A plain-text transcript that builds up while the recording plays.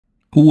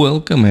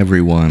Welcome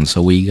everyone.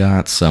 So we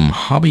got some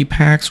hobby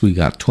packs. We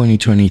got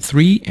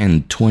 2023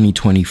 and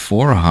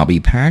 2024 hobby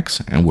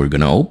packs and we're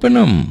gonna open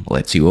them.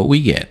 Let's see what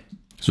we get.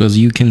 So as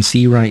you can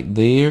see right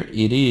there,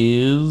 it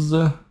is,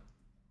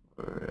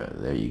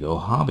 there you go,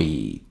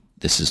 hobby.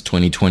 This is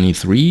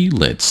 2023.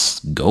 Let's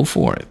go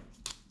for it.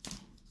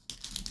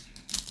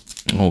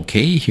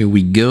 Okay, here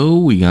we go.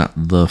 We got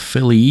the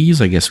Phillies.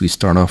 I guess we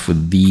start off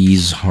with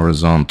these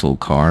horizontal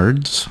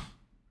cards.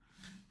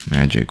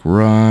 Magic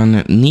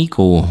Run,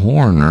 Nico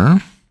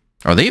Horner.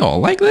 Are they all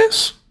like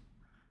this?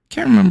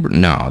 Can't remember.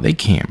 No, they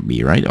can't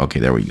be, right? Okay,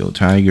 there we go.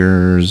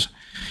 Tigers.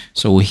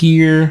 So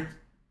here,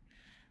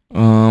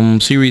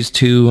 Series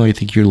 2, I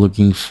think you're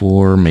looking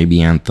for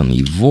maybe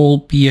Anthony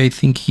Volpe. I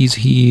think he's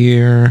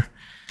here.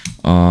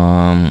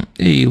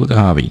 Hey, look at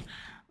Hobby.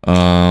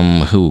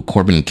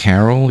 Corbin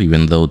Carroll,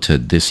 even though to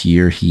this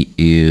year he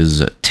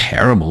is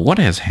terrible. What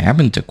has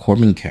happened to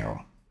Corbin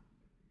Carroll?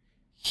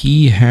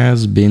 He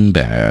has been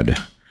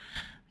bad.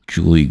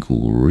 Julie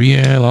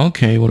Gurriel.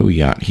 Okay, what do we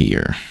got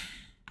here?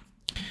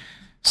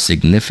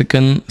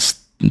 Significant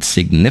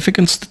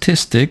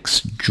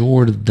statistics.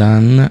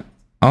 Jordan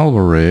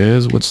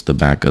Alvarez. What's the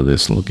back of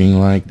this looking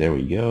like? There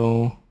we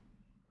go.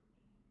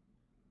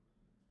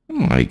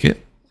 I like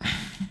it.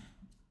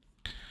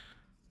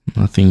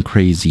 Nothing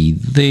crazy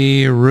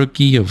there.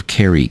 Rookie of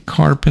Kerry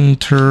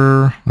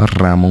Carpenter,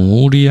 Ramon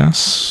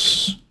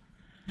Urias,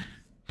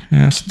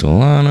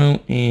 Castellano,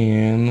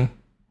 and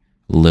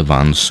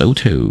Livan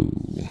Soto.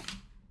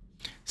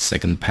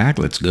 Second pack,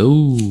 let's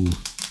go.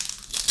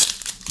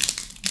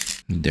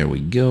 There we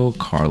go.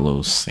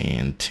 Carlos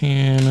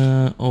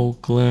Santana,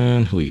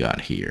 Oakland. Who we got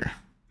here?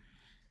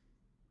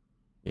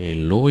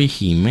 Eloy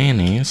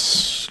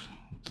Jimenez,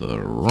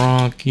 the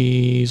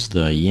Rockies,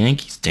 the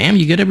Yankees. Damn,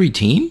 you get every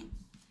team?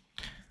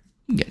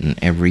 Getting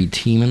every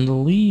team in the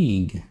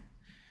league.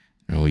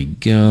 There we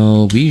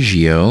go.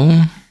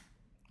 Biggio,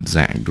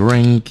 Zach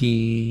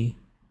Greinke,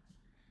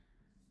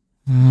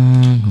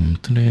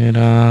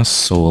 Contreras,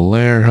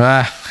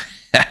 Soler.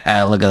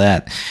 Look at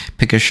that.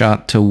 Pick a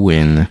shot to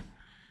win.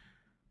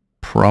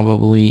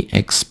 Probably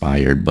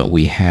expired, but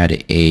we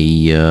had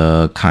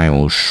a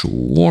Kyle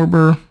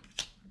Schwarber.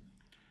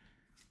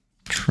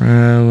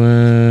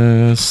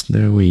 Travis.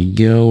 There we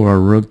go. Our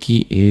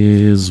rookie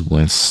is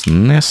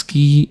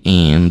Wesneski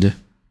and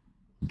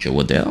Joe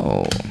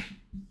Adell.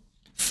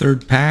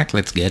 Third pack.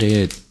 Let's get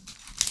it.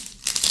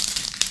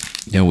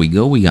 There we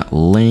go. We got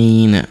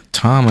Lane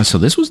Thomas. So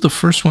this was the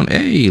first one.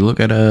 Hey, look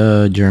at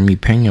Jeremy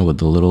Pena with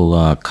the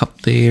little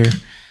cup there.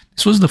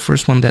 This was the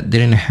first one that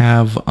didn't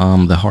have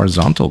the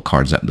horizontal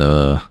cards at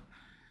the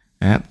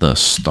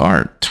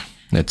start.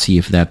 Let's see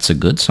if that's a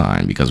good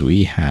sign because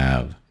we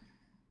have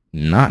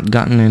not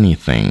gotten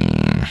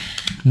anything.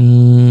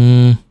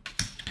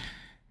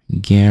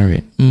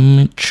 Garrett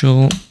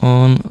Mitchell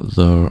on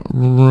the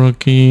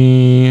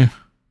rookie.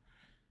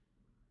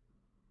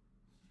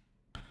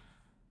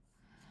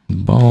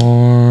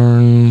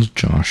 Barnes,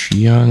 Josh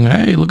Young.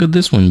 Hey, look at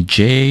this one.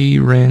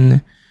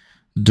 Jaren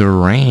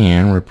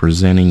Duran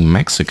representing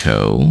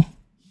Mexico.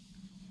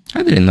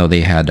 I didn't know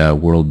they had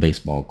World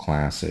Baseball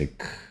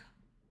Classic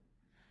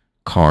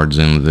cards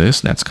in this.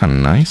 That's kind of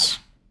nice.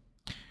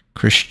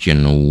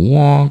 Christian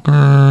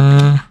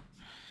Walker.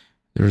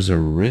 There's a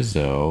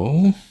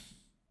Rizzo.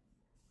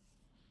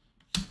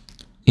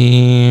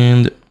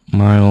 And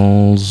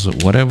Miles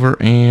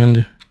whatever.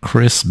 And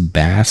Chris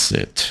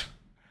Bassett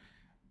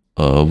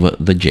of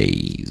the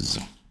Jays.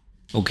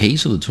 Okay,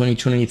 so the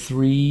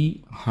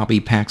 2023 hobby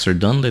packs are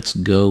done. Let's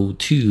go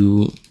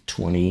to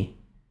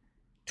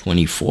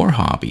 2024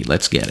 hobby.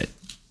 Let's get it.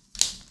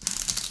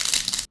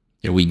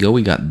 Here we go.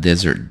 We got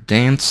Desert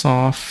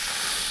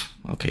Dance-Off.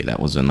 Okay, that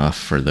was enough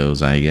for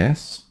those, I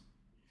guess.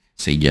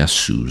 Seiya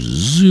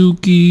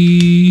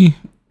Suzuki.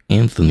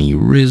 Anthony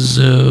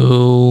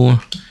Rizzo.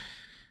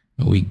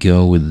 We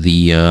go with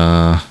the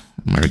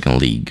American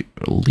League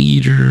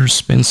leader,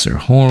 Spencer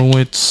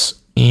Horwitz.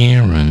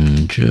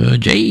 Aaron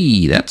Judge.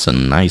 Hey, that's a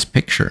nice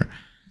picture.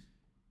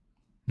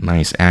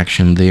 Nice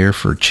action there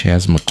for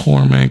Chas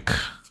McCormick.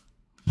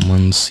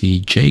 Muncy,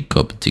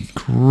 Jacob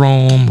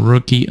deGrom,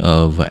 rookie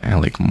of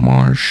Alec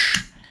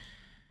Marsh.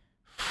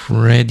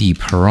 Freddie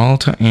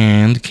Peralta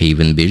and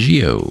Kevin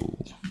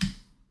Biggio.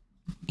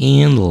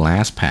 And the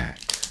last pack.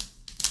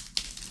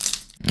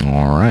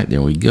 Alright,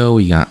 there we go.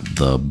 We got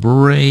the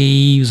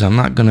Braves. I'm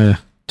not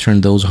gonna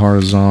turn those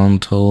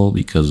horizontal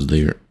because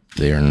they're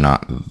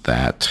not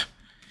that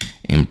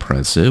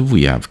impressive.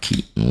 We have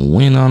Keaton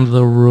Wynn on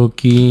the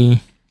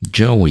rookie.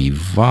 Joey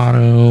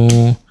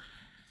Votto.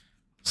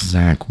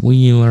 Zach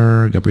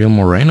Wheeler. Gabriel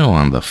Moreno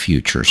on the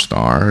future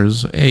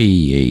stars.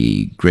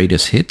 A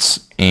greatest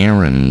hits.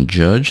 Aaron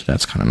Judge.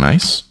 That's kind of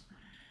nice.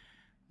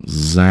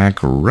 Zach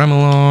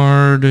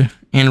Remillard.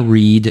 And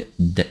Reed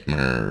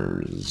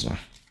Detmers.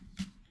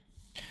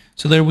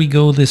 So there we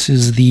go. This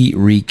is the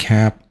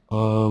recap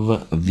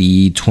of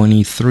the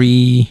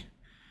 23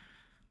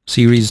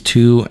 Series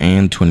 2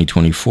 and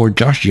 2024.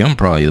 Josh Young,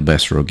 probably the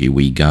best rookie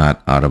we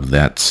got out of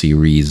that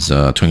series,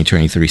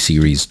 2023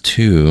 Series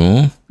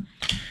 2.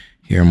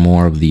 Here are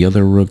more of the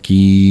other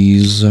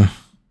rookies. This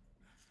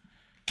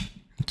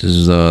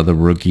is the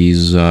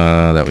rookies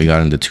that we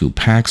got in the 2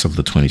 packs of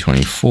the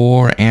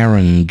 2024.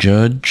 Aaron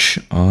Judge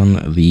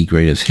on the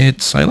greatest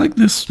hits. I like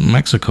this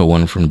Mexico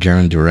one from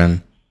Jarren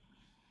Duran.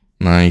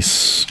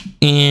 Nice.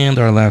 And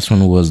our last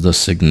one was the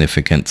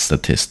significant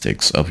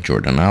statistics of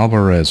Jordan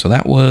Alvarez. So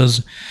that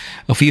was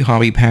a few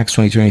hobby packs,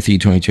 2023,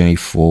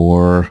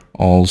 2024.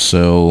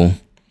 Also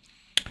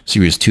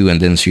Series 2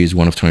 and then Series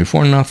 1 of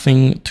 24.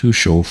 Nothing to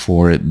show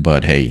for it,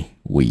 but hey,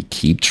 we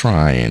keep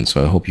trying.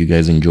 So I hope you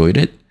guys enjoyed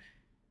it.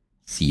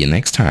 See you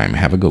next time.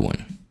 Have a good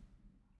one.